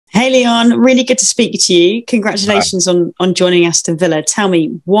Hey Leon, really good to speak to you. Congratulations on joining Aston Villa. Tell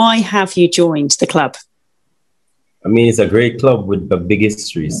me, why have you joined the club? I mean, it's a great club with a big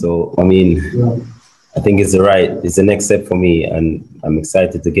history. So, I mean, I think it's the next step for me, and I'm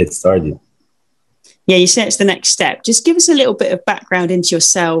excited to get started. Yeah, you say it's the next step. Just give us a little bit of background into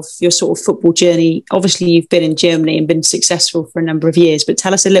yourself, your sort of football journey. Obviously, you've been in Germany and been successful for a number of years, but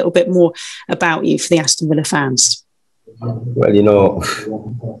tell us a little bit more about you for the Aston Villa fans. Well,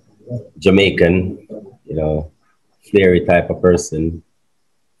 Jamaican, flary type of person,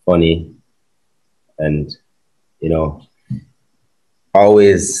 funny, and,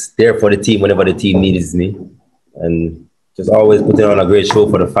 always there for the team whenever the team needs me, and just always putting on a great show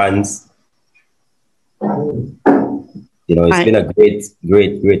for the fans. It's been a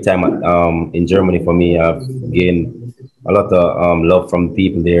great time in Germany for me. I've gained a lot of love from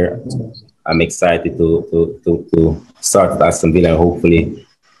people there. I'm excited to start at Aston Villa and hopefully,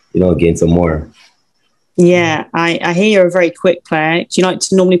 gain some more. Yeah, I hear you're a very quick player. Do you like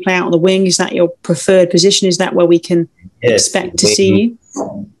to normally play out on the wing? Is that your preferred position? Is that where we can expect to see you?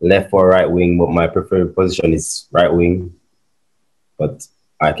 Left or right wing, but my preferred position is right wing. But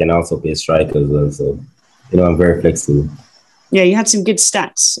I can also play striker as well, so I'm very flexible. Yeah, you had some good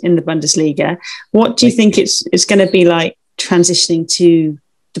stats in the Bundesliga. What do you think it's going to be like transitioning to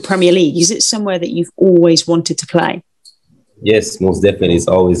the Premier League? Is it somewhere that you've always wanted to play? Yes, most definitely. It's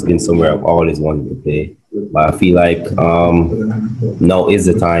always been somewhere I've always wanted to play. But I feel like now is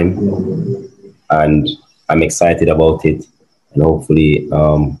the time, and I'm excited about it. And hopefully,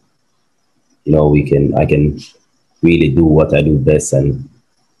 I can really do what I do best and,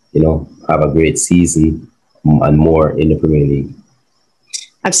 have a great season and more in the Premier League.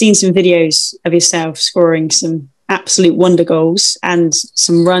 I've seen some videos of yourself scoring some absolute wonder goals and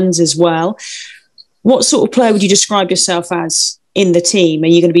some runs as well. What sort of player would you describe yourself as in the team? Are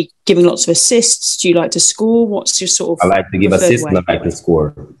you going to be giving lots of assists? Do you like to score? What's your sort of... I like to give assists and I like to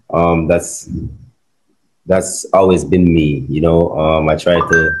score. That's always been me, I try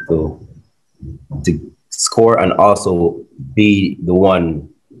to score and also be the one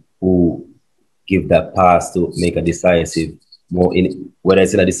who give that pass to make a decisive, whether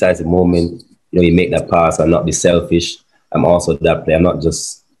it's in a decisive moment, you make that pass and not be selfish. I'm also that player. I'm not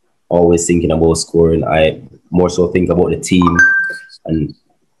just always thinking about scoring. I more so think about the team and,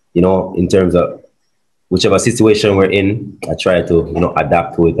 in terms of whichever situation we're in, I try to,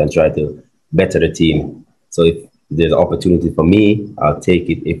 adapt to it and try to better the team. So if there's an opportunity for me, I'll take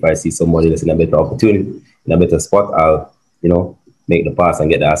it. If I see somebody that's in a better opportunity, in a better spot, I'll, make the pass and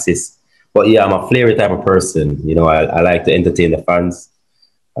get the assist. But yeah, I'm a flary type of person. I like to entertain the fans.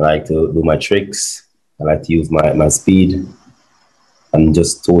 I like to do my tricks. I like to use my speed and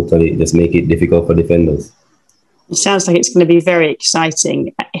just make it difficult for defenders. It sounds like it's going to be very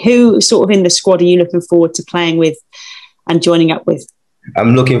exciting. Who sort of in the squad are you looking forward to playing with and joining up with?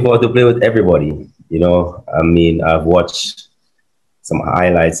 I'm looking forward to play with everybody. I mean, I've watched some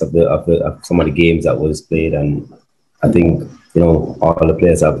highlights of some of the games that was played, and I think all the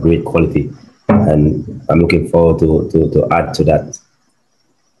players have great quality, and I'm looking forward to add to that.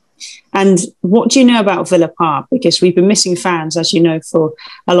 And what do you know about Villa Park? Because we've been missing fans, as you know, for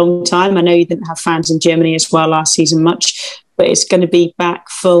a long time. I know you didn't have fans in Germany as well last season much, but it's going to be back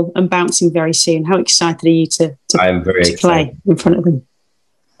full and bouncing very soon. How excited are you to play in front of them?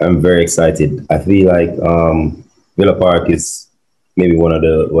 I'm very excited. I feel like Villa Park is maybe one of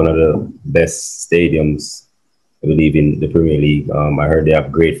the best stadiums, I believe, in the Premier League. I heard they have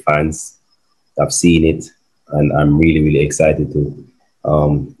great fans. I've seen it, and I'm really, really excited to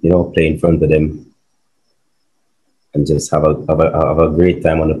play in front of them and just have a great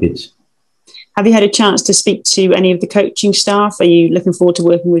time on the pitch. Have you had a chance to speak to any of the coaching staff? Are you looking forward to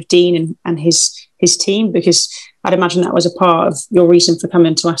working with Dean and his team? Because I'd imagine that was a part of your reason for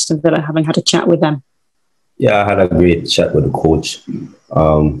coming to Aston Villa, having had a chat with them. Yeah, I had a great chat with the coach.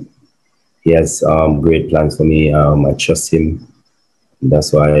 He has great plans for me. I trust him.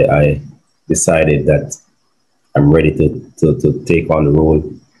 That's why I decided that I'm ready to take on the role.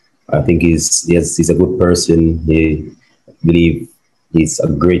 I think he's a good person. I believe he's a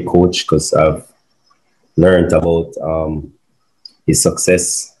great coach because I've learned about his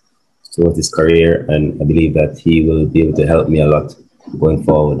success throughout his career, and I believe that he will be able to help me a lot going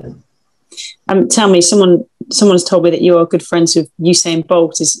forward. Tell me, someone's told me that you are good friends with Usain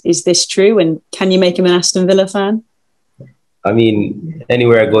Bolt. Is this true? And can you make him an Aston Villa fan? I mean,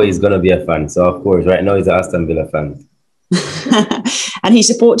 anywhere I go, he's going to be a fan. So, of course, right now he's an Aston Villa fan. And he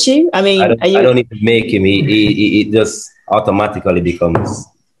supports you? I mean, I don't need to make him. He just automatically becomes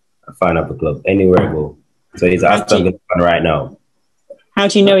a fan of the club anywhere I go. So he's an Aston Villa fan right now. How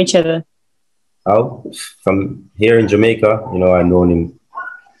do you know each other? Oh, from here in Jamaica, you know, I've known him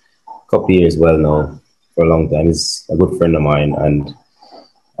a couple of years well now, for a long time. He's a good friend of mine and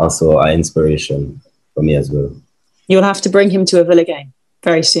also an inspiration for me as well. You'll have to bring him to a Villa game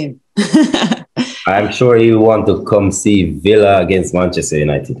very soon. I'm sure you want to come see Villa against Manchester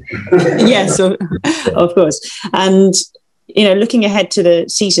United. Yes, of course. And, you know, looking ahead to the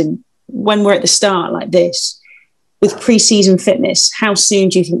season, when we're at the start like this, with pre-season fitness, how soon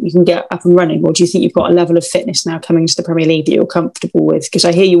do you think you can get up and running? Or do you think you've got a level of fitness now coming into the Premier League that you're comfortable with? Because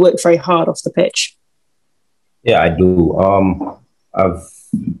I hear you work very hard off the pitch. Yeah, I do.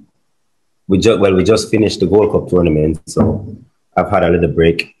 We just finished the Gold Cup tournament, so I've had a little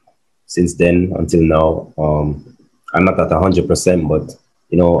break since then until now. I'm not at 100%, but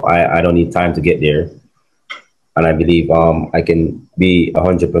you know, I don't need time to get there, and I believe I can be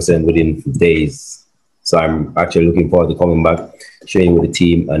 100% within days. So I'm actually looking forward to coming back, training with the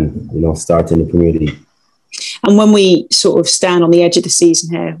team, and you know, starting the Premier League. And when we sort of stand on the edge of the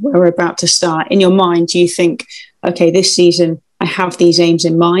season here, where we're about to start, in your mind, do you think, okay, this season I have these aims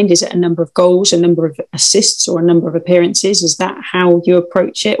in mind? Is it a number of goals, a number of assists, or a number of appearances? Is that how you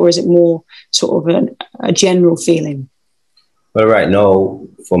approach it, or is it more sort of a general feeling? Well, right now,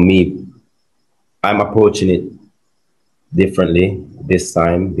 for me, I'm approaching it differently this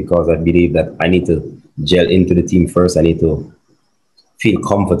time because I believe that I need to gel into the team first. I need to feel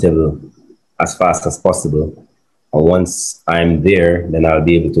comfortable as fast as possible. And once I'm there, then I'll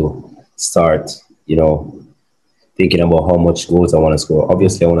be able to start, you know, thinking about how much goals I want to score.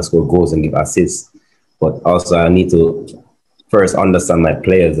 Obviously, I want to score goals and give assists, but also I need to first understand my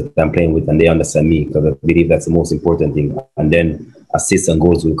players that I'm playing with and they understand me, because I believe that's the most important thing. And then assists and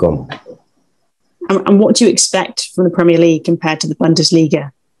goals will come. And what do you expect from the Premier League compared to the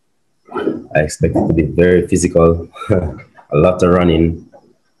Bundesliga? I expect it to be very physical, a lot of running.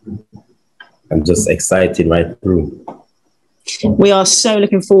 I'm just excited right through. We are so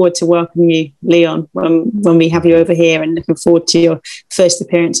looking forward to welcoming you, Leon, when we have you over here, and looking forward to your first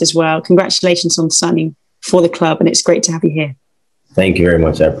appearance as well. Congratulations on signing for the club, and it's great to have you here. Thank you very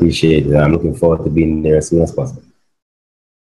much. I appreciate it. I'm looking forward to being there as soon as possible.